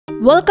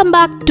Welcome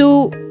back to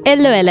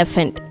Yellow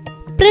Elephant,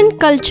 Print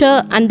Culture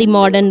and the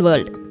Modern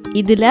World.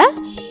 இதுல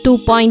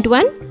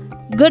 2.1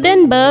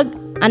 Gutenberg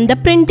and the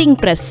Printing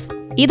Press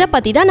இத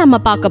பத்தி தான் நம்ம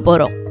பார்க்க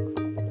போறோம்.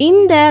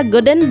 இந்த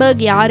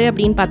Gutenberg யாரு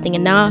அப்படினு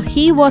பாத்தீங்கன்னா,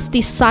 he was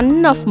the son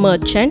of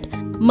merchant.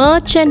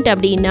 Merchant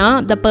அப்படினா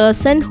the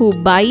person who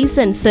buys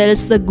and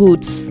sells the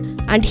goods,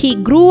 and he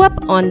grew up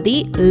on the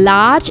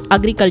large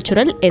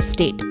agricultural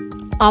estate.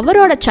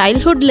 அவரோட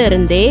childhoodல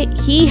இருந்தே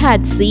he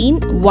had seen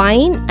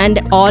wine and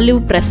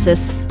olive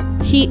presses.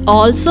 He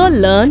also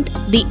learned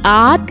the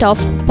art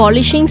of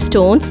polishing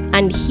stones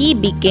and he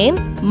became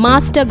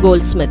master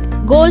goldsmith.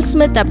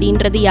 Goldsmith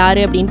அப்படின்றது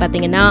யாரு அப்படினு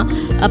பாத்தீங்கன்னா,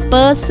 a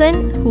person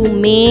who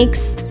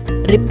makes,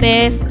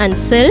 repairs and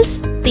sells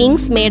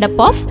things made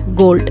up of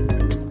gold.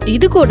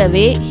 இது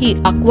கூடவே he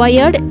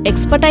acquired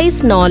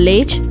expertise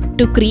knowledge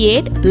to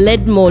create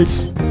lead molds.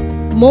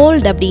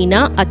 Mold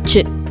அப்படினா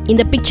அச்சு.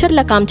 இந்த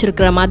பிக்சர்ல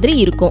காமிச்சிருக்கிற மாதிரி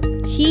இருக்கும்.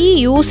 He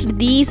used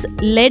these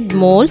lead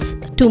molds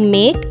to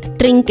make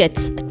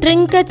trinkets.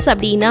 Trinkets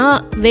அப்படினா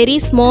very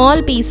small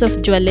piece of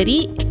jewelry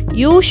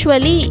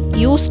usually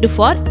used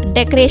for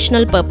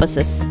decorational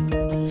purposes.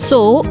 So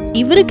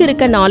இவருக்கு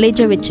இருக்க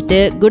knowledge வச்சிட்டு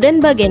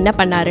Gutenberg என்ன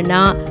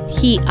பண்ணாருன்னா,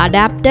 he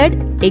adapted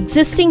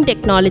existing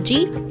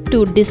technology to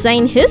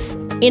design his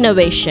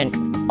innovation.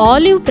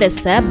 Olive press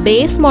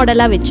base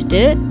model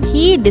வச்சிட்டு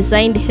he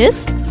designed his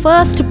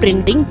first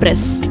printing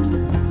press.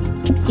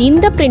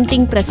 இந்த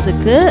printing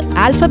pressக்கு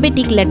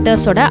alphabetic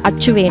letters ஓட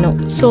அச்சு வேணும்.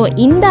 So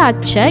இந்த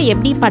அச்சை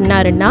எப்படி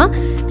பண்ணாருன்னா,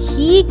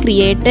 he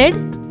created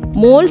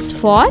molds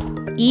for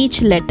each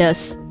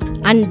letters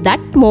and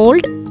that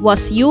mold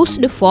was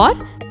used for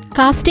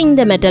casting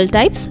the metal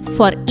types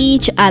for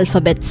each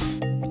alphabets.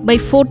 By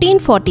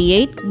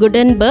 1448,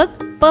 Gutenberg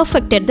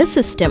perfected the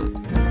system.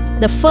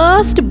 The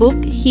first book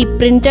he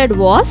printed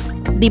was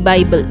the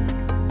Bible.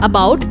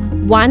 About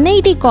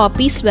 180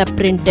 copies were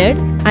printed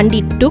and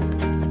it took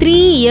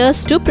 3 years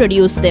to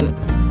produce them.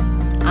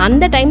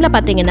 அந்த டைம்ல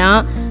பாத்தீங்கன்னா,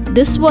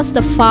 this was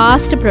the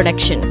fast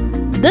production.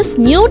 This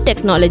new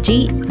technology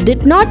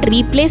did not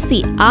replace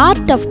the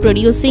art of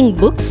producing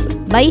books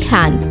by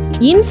hand.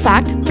 In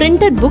fact,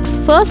 printed books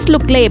first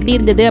lookல எப்படி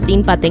இருந்தது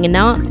அப்படினு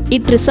பாத்தீங்கன்னா,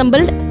 it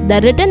resembled the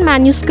written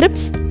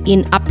manuscripts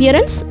in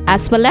appearance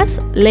as well as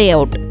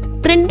layout.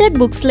 Printed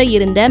booksல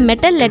இருந்த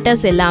metal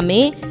letters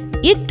எல்லாமே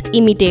it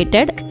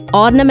imitated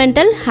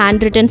ornamental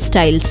handwritten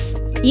styles.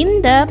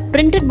 இந்த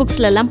printed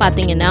booksல எல்லாம்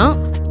பாத்தீங்கன்னா,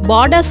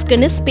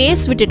 bordersக்குன்னு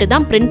space விட்டுட்டு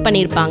தான் print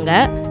பண்ணிருப்பாங்க.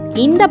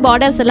 இந்த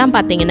borders எல்லாம்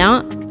பாத்தீங்கன்னா,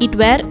 it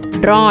were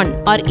drawn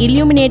or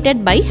illuminated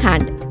by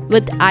hand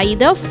with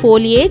either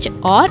foliage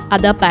or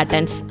other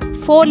patterns.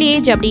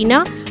 Foliage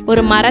அப்படினா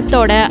ஒரு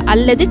மரத்தோட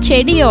அல்லது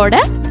செடியோட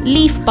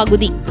leaf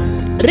பகுதி.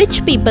 Rich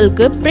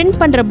peopleக்கு print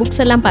பண்ற books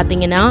எல்லாம்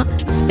பாத்தீங்கன்னா,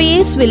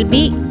 space will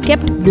be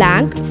kept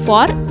blank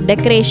for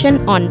decoration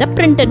on the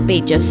printed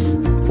pages.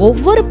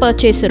 ஒவ்வொரு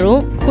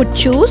purchaseரும் could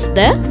choose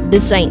the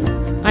design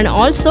and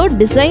also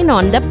design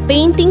on the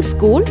painting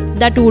school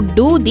that would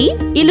do the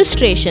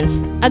illustrations,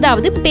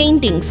 அதாவது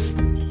paintings.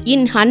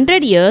 In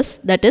 100 years,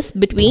 that is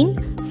between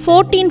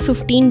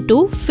 1415 to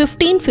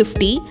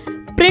 1550,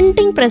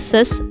 printing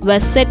presses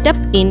were set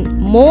up in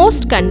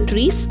most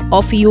countries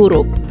of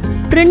Europe.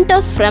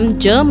 Printers from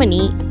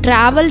Germany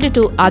traveled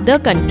to other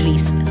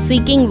countries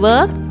seeking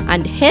work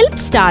and help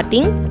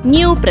starting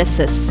new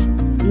presses.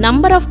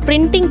 Number of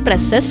printing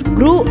presses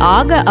grew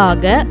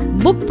ஆக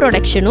book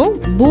productionும்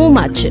boom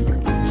ஆச்சு.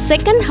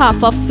 Second half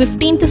of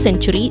 15th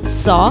century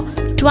saw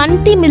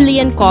 20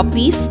 million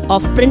copies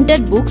of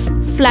printed books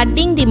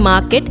flooding the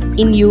market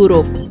in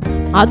Europe.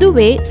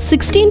 அதுவே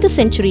 16th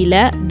centuryல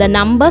the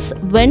numbers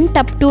went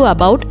up to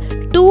about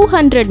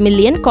 200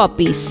 million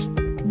copies.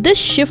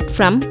 This shift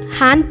from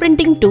hand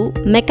printing to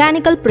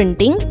mechanical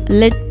printing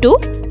led to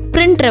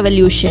print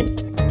revolution.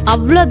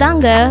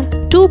 அவ்வளோதாங்க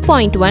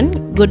 2.1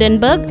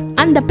 Gutenberg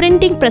and the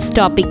printing press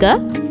டாபிக்கை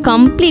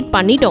complete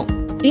பண்ணிட்டோம்.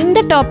 இந்த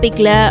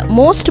டாபிக்ல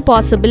most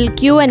possible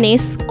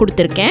Q&As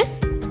கொடுத்துருக்கேன்.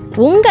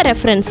 உங்கள்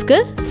ரெஃபரன்ஸ்க்கு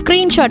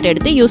screenshot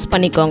எடுத்து use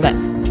பண்ணிக்கோங்க.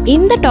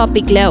 இந்த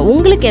டாபிக்ல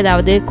உங்களுக்கு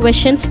ஏதாவது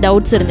questions,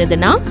 doubts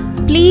இருந்ததுன்னா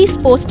please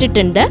post it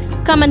in the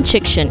comment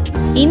section.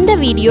 இந்த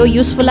வீடியோ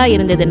யூஸ்ஃபுல்லாக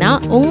இருந்ததுன்னா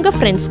உங்கள்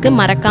ஃப்ரெண்ட்ஸ்க்கு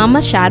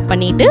மறக்காமல் ஷேர்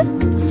பண்ணிவிட்டு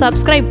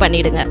சப்ஸ்கிரைப்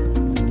பண்ணிடுங்க.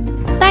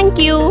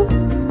 தேங்க்யூ.